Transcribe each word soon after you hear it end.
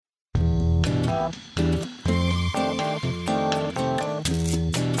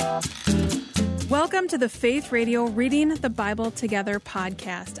Welcome to the Faith Radio Reading the Bible Together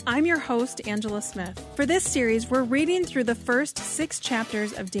podcast. I'm your host, Angela Smith. For this series, we're reading through the first 6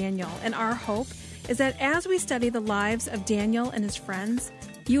 chapters of Daniel, and our hope is that as we study the lives of Daniel and his friends,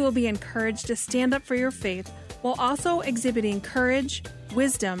 you will be encouraged to stand up for your faith while also exhibiting courage,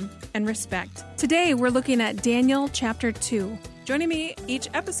 wisdom, and respect. Today, we're looking at Daniel chapter 2. Joining me each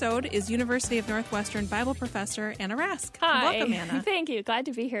episode is University of Northwestern Bible professor Anna Rask. Hi. Welcome, Anna. Thank you. Glad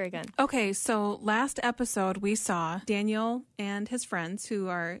to be here again. Okay, so last episode we saw Daniel and his friends, who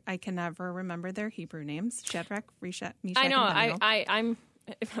are, I can never remember their Hebrew names, Shadrach, Meshach, I know. and Abednego. I'm.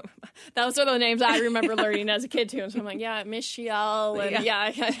 Those are the names I remember learning as a kid too. So I'm like, Mishael, and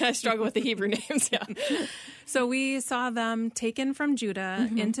I struggle with the Hebrew names. Yeah. So we saw them taken from Judah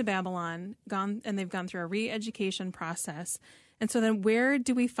into Babylon, and they've gone through a re-education process. And so then where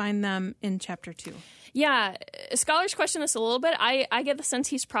do we find them in chapter 2? Yeah, scholars question this a little bit. I get the sense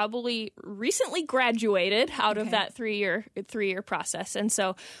he's probably recently graduated out of that three-year process. And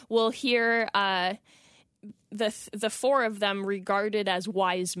so we'll hear the 4 of them regarded as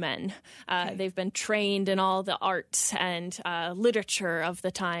wise men. They've been trained in all the arts and literature of the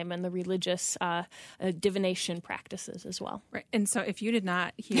time and the religious divination practices as well. Right. And so if you did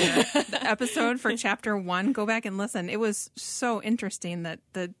not hear the episode for chapter 1, go back and listen. It was so interesting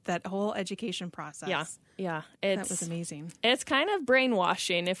that whole education process. Yeah. That was amazing. It's kind of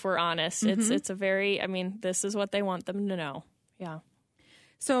brainwashing, if we're honest. It's a very, this is what they want them to know. Yeah.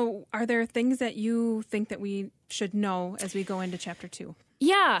 So are there things that you think that we should know as we go into chapter 2?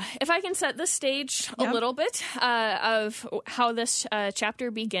 Yeah, if I can set the stage a little bit of how this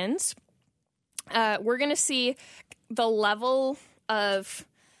chapter begins, we're going to see the level of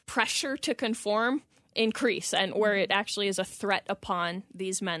pressure to conform increase and where it actually is a threat upon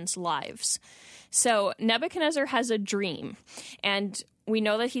these men's lives. So Nebuchadnezzar has a dream, and we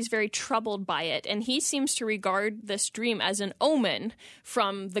know that he's very troubled by it, and he seems to regard this dream as an omen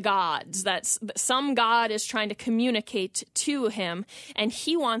from the gods, that some god is trying to communicate to him, and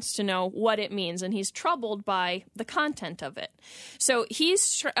he wants to know what it means, and he's troubled by the content of it. So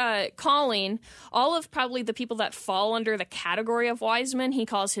he's calling all of probably the people that fall under the category of wise men. He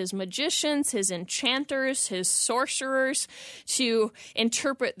calls his magicians, his enchanters, his sorcerers to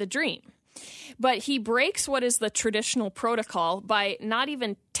interpret the dream. But he breaks what is the traditional protocol by not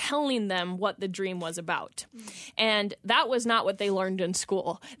even telling them what the dream was about. And that was not what they learned in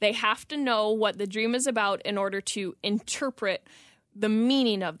school. They have to know what the dream is about in order to interpret the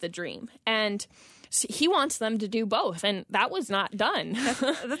meaning of the dream. And he wants them to do both, and that was not done.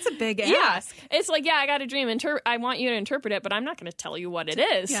 That's a big ask. Yeah. It's like, I got a dream. I want you to interpret it, but I'm not going to tell you what it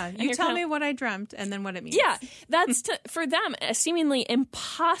is. Yeah, you tell me what I dreamt and then what it means. Yeah, that's, for them, a seemingly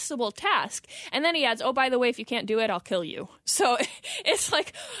impossible task. And then he adds, by the way, if you can't do it, I'll kill you. So it's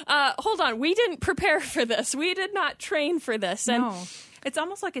like, hold on, we didn't prepare for this. We did not train for this. And no. It's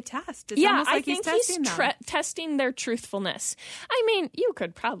almost like a test. It's almost like I think he's testing their truthfulness. You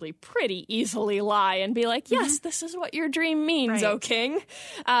could probably pretty easily lie and be like, yes, this is what your dream means, O king.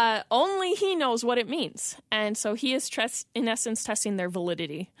 Only he knows what it means. And so he is, in essence, testing their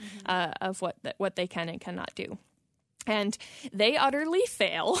validity of what they can and cannot do. And they utterly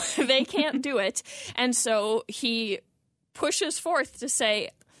fail. They can't do it. And so he pushes forth to say,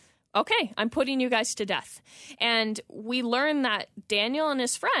 okay, I'm putting you guys to death. And we learn that Daniel and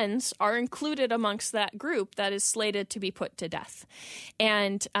his friends are included amongst that group that is slated to be put to death.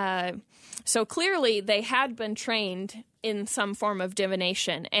 And so clearly they had been trained in some form of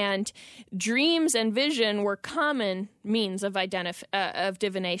divination, and dreams and vision were common means of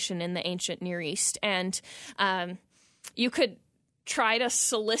divination in the ancient Near East. And you could try to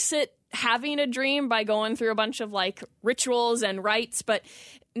solicit having a dream by going through a bunch of rituals and rites, but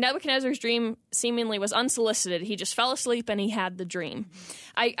Nebuchadnezzar's dream seemingly was unsolicited. He just fell asleep and he had the dream.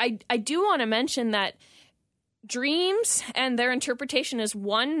 I do want to mention that dreams and their interpretation is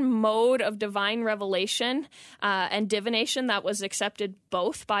one mode of divine revelation and divination that was accepted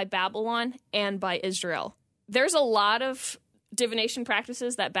both by Babylon and by Israel. There's a lot of divination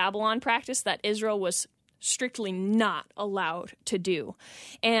practices that Babylon practiced that Israel was strictly not allowed to do.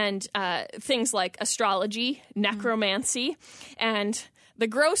 And things like astrology, necromancy, and the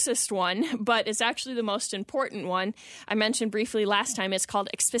grossest one, but it's actually the most important one, I mentioned briefly last time, it's called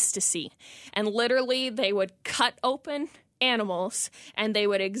expistasy. And literally they would cut open animals, and they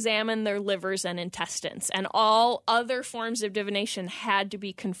would examine their livers and intestines. And all other forms of divination had to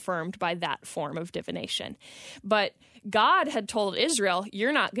be confirmed by that form of divination. But God had told Israel,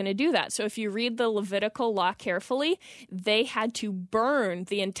 you're not going to do that. So if you read the Levitical law carefully, they had to burn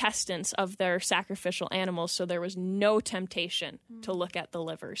the intestines of their sacrificial animals, so there was no temptation to look at the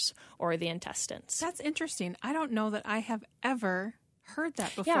livers or the intestines. That's interesting. I don't know that I have ever heard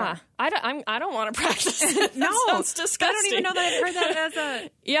that before. Yeah, I don't want to practice it. No, sounds disgusting. I don't even know that I've heard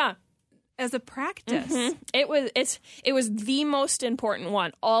that as a practice. Mm-hmm. It was the most important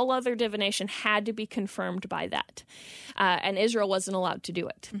one. All other divination had to be confirmed by that, and Israel wasn't allowed to do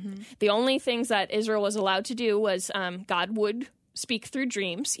it. Mm-hmm. The only things that Israel was allowed to do was God would speak through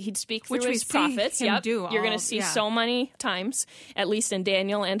dreams. He'd speak through his prophets. You're going to see so many times, at least in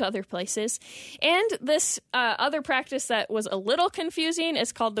Daniel and other places. And this other practice that was a little confusing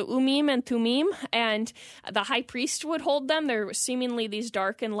is called the Umim and Tumim, and the high priest would hold them. They're seemingly these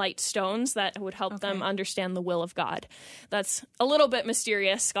dark and light stones that would help them understand the will of God. That's a little bit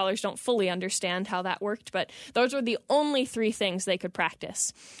mysterious. Scholars don't fully understand how that worked, but those were the only 3 things they could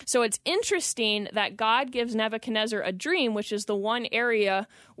practice. So it's interesting that God gives Nebuchadnezzar a dream, which is the one area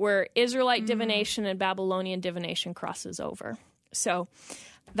where Israelite divination and Babylonian divination crosses over. So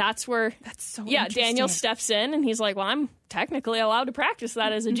that's where Daniel steps in, and he's like, well, I'm technically allowed to practice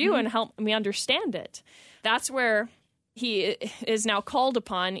that as a Jew and help me understand it. That's where he is now called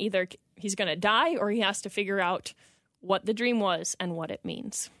upon. Either he's going to die or he has to figure out what the dream was and what it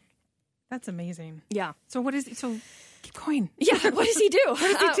means. That's amazing. Yeah. So keep going. Yeah, what does he do?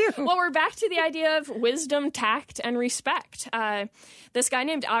 What does he do? Well, we're back to the idea of wisdom, tact, and respect. This guy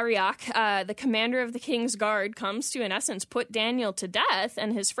named Arioch, the commander of the king's guard, comes to, in essence, put Daniel to death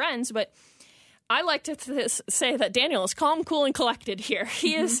and his friends, but I like to say that Daniel is calm, cool, and collected here.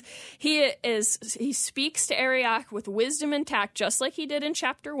 He speaks to Arioch with wisdom and tact, just like he did in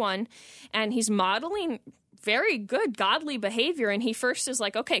chapter 1, and he's modeling very good godly behavior, and he first is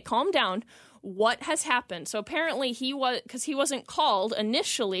like, okay, calm down. What has happened? So apparently he wasn't called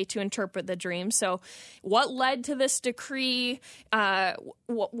initially to interpret the dream. So what led to this decree?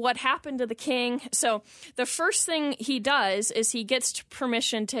 What happened to the king? So the first thing he does is he gets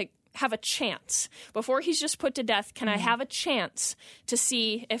permission to have a chance. Before he's just put to death, can I have a chance to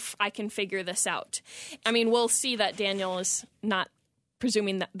see if I can figure this out? I mean, we'll see that Daniel is not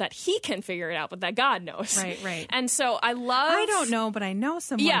presuming that he can figure it out, but that God knows. Right. And so I don't know, but I know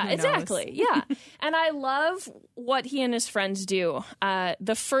someone who knows. Exactly. Yeah. And I love what he and his friends do.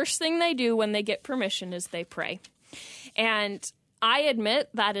 The first thing they do when they get permission is they pray. And I admit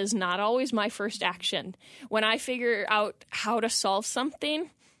that is not always my first action. When I figure out how to solve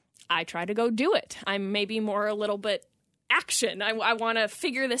something, I try to go do it. I'm maybe more a little bit action. I want to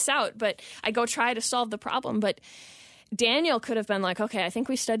figure this out, but I go try to solve the problem. But Daniel could have been like, okay, I think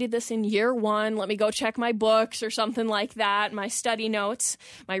we studied this in year 1. Let me go check my books or something like that, my study notes,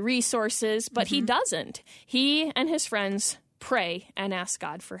 my resources. But he doesn't. He and his friends pray and ask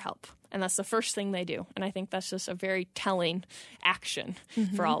God for help. And that's the first thing they do. And I think that's just a very telling action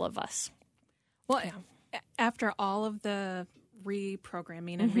for all of us. Well, after all of the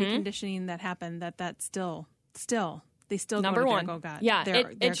reprogramming and reconditioning that happened, that's still they still number go to one. Go God. Yeah,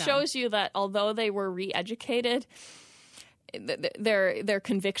 they're it shows you that although they were re-educated, their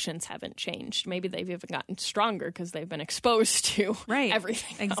convictions haven't changed. Maybe they've even gotten stronger because they've been exposed to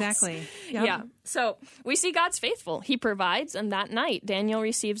everything else. Exactly. Yep. Yeah. So we see God's faithful. He provides, and that night Daniel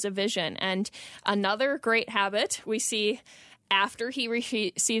receives a vision. And another great habit we see after he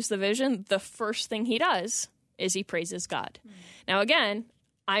receives the vision, the first thing he does is he praises God. Now again,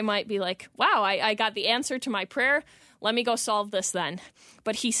 I might be like, wow, I got the answer to my prayer. Let me go solve this then.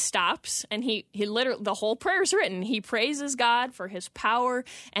 But he stops, and he literally, the whole prayer is written. He praises God for his power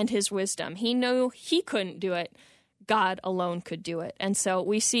and his wisdom. He knew he couldn't do it. God alone could do it. And so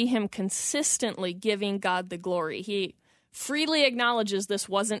we see him consistently giving God the glory. He freely acknowledges this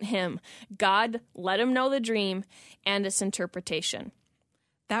wasn't him. God let him know the dream and its interpretation.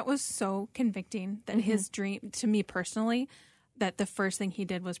 That was so convicting that his dream, to me personally, that the first thing he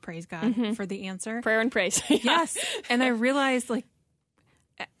did was praise God for the answer. Prayer and praise. Yes. And I realized, like,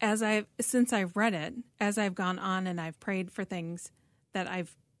 since I've read it, as I've gone on and I've prayed for things, that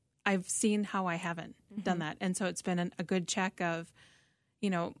I've seen how I haven't done that. And so it's been a good check of,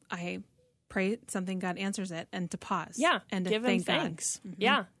 I pray something, God answers it, and to pause. Yeah. And to give him thanks.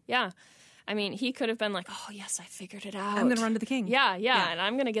 God. Yeah. I mean, he could have been like, oh, yes, I figured it out. I'm going to run to the king. Yeah. And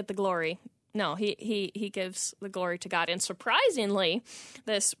I'm going to get the glory. No, he gives the glory to God. And surprisingly,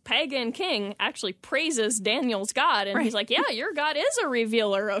 this pagan king actually praises Daniel's God. And he's like, yeah, your God is a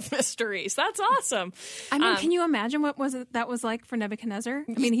revealer of mysteries. That's awesome. I mean, can you imagine what that was like for Nebuchadnezzar?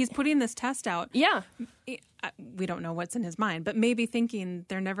 I mean, he's putting this test out. Yeah. We don't know what's in his mind, but maybe thinking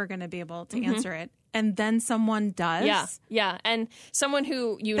they're never going to be able to answer it. And then someone does. Yeah, yeah. And someone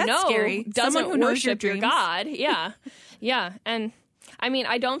who That's scary. doesn't Someone who worship knows your your God. Yeah, yeah. And I mean,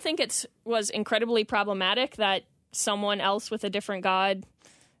 I don't think it was incredibly problematic that someone else with a different God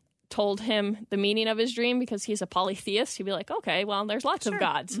told him the meaning of his dream, because he's a polytheist. He'd be like, okay, well, there's lots of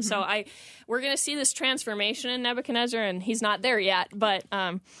gods. Mm-hmm. So we're going to see this transformation in Nebuchadnezzar, and he's not there yet. But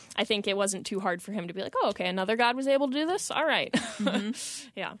I think it wasn't too hard for him to be like, oh, okay, another God was able to do this? All right. Mm-hmm.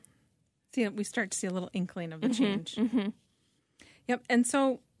 Yeah. See, we start to see a little inkling of the change. Mm-hmm. Yep. And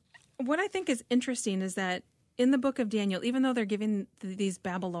so what I think is interesting is that in the book of Daniel, even though they're giving these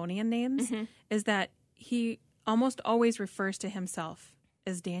Babylonian names, is that he almost always refers to himself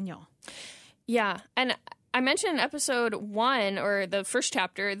as Daniel. Yeah. And I mentioned in episode 1, or the first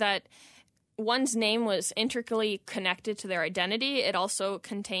chapter, that one's name was intricately connected to their identity. It also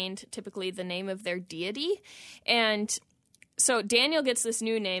contained typically the name of their deity. And so Daniel gets this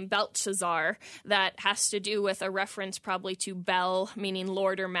new name, Belteshazzar, that has to do with a reference probably to Bel, meaning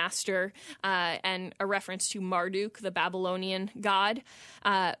Lord or Master, and a reference to Marduk, the Babylonian god.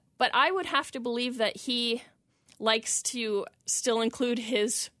 But I would have to believe that he likes to still include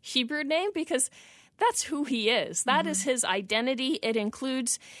his Hebrew name, because that's who he is. That is his identity. It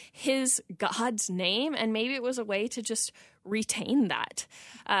includes his God's name, and maybe it was a way to just retain that.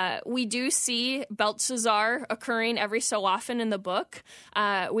 We do see Belteshazzar occurring every so often in the book.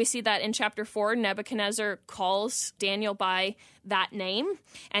 We see that in chapter 4, Nebuchadnezzar calls Daniel by that name,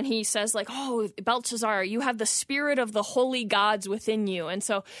 and he says, like, oh, Belteshazzar, you have the spirit of the holy gods within you. And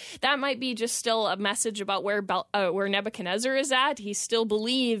so that might be just still a message about where Nebuchadnezzar is at. He still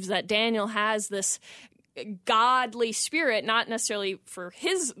believes that Daniel has this godly spirit, not necessarily for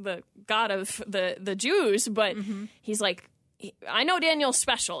the God of the Jews, but he's like, I know Daniel's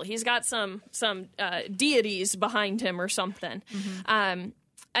special. He's got some deities behind him or something.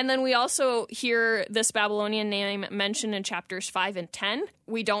 And then we also hear this Babylonian name mentioned in chapters 5 and 10.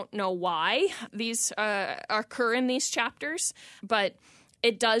 We don't know why these occur in these chapters, but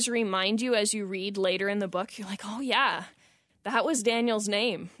it does remind you as you read later in the book, you're like, oh yeah, that was Daniel's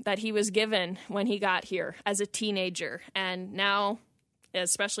name that he was given when he got here as a teenager. And now,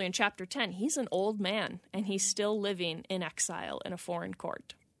 especially in chapter 10, he's an old man, and he's still living in exile in a foreign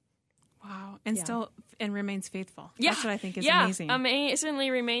court. Wow. And remains faithful. Yeah. That's what I think is amazing. Amazingly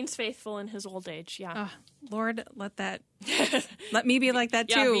remains faithful in his old age. Yeah. Lord, let me be like that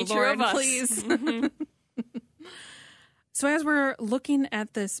too, Lord, please. So as we're looking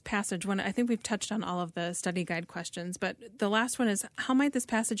at this passage, I think we've touched on all of the study guide questions, but the last one is, how might this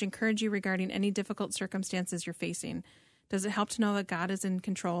passage encourage you regarding any difficult circumstances you're facing? Does it help to know that God is in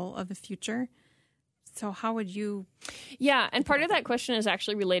control of the future? So how would you... Yeah, and part of that question is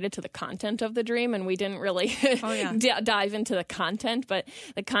actually related to the content of the dream, and we didn't really dive into the content, but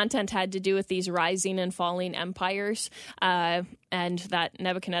the content had to do with these rising and falling empires, and that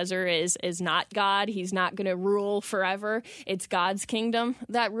Nebuchadnezzar is not God. He's not going to rule forever. It's God's kingdom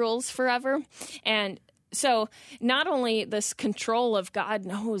that rules forever. And so not only this control of God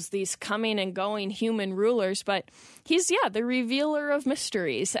knows these coming and going human rulers, but he's, the revealer of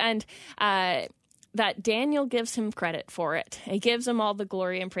mysteries. And that Daniel gives him credit for it. He gives him all the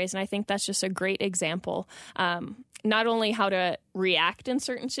glory and praise. And I think that's just a great example. Not only how to react in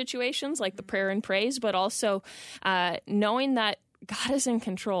certain situations, like the prayer and praise, but also knowing that God is in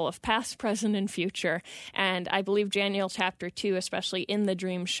control of past, present, and future. And I believe Daniel chapter 2, especially in the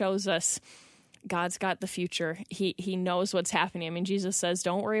dream, shows us God's got the future. He knows what's happening. I mean, Jesus says,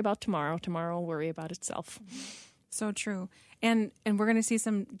 don't worry about tomorrow. Tomorrow will worry about itself. So true. And we're going to see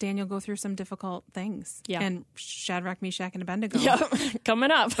Daniel go through some difficult things. Yeah. And Shadrach, Meshach, and Abednego. Yeah, coming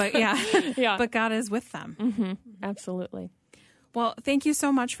up. But but God is with them. Mm-hmm. Absolutely. Well, thank you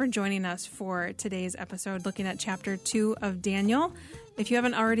so much for joining us for today's episode, looking at chapter 2 of Daniel. If you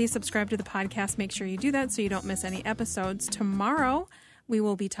haven't already subscribed to the podcast, make sure you do that so you don't miss any episodes. Tomorrow, we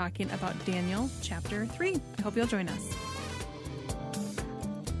will be talking about Daniel chapter 3. I hope you'll join us.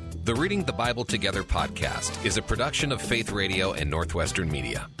 The Reading the Bible Together podcast is a production of Faith Radio and Northwestern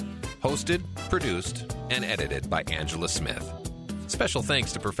Media. Hosted, produced, and edited by Angela Smith. Special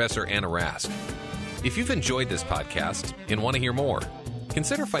thanks to Professor Anna Rask. If you've enjoyed this podcast and want to hear more,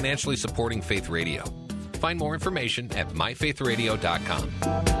 consider financially supporting Faith Radio. Find more information at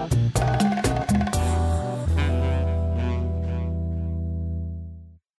myfaithradio.com.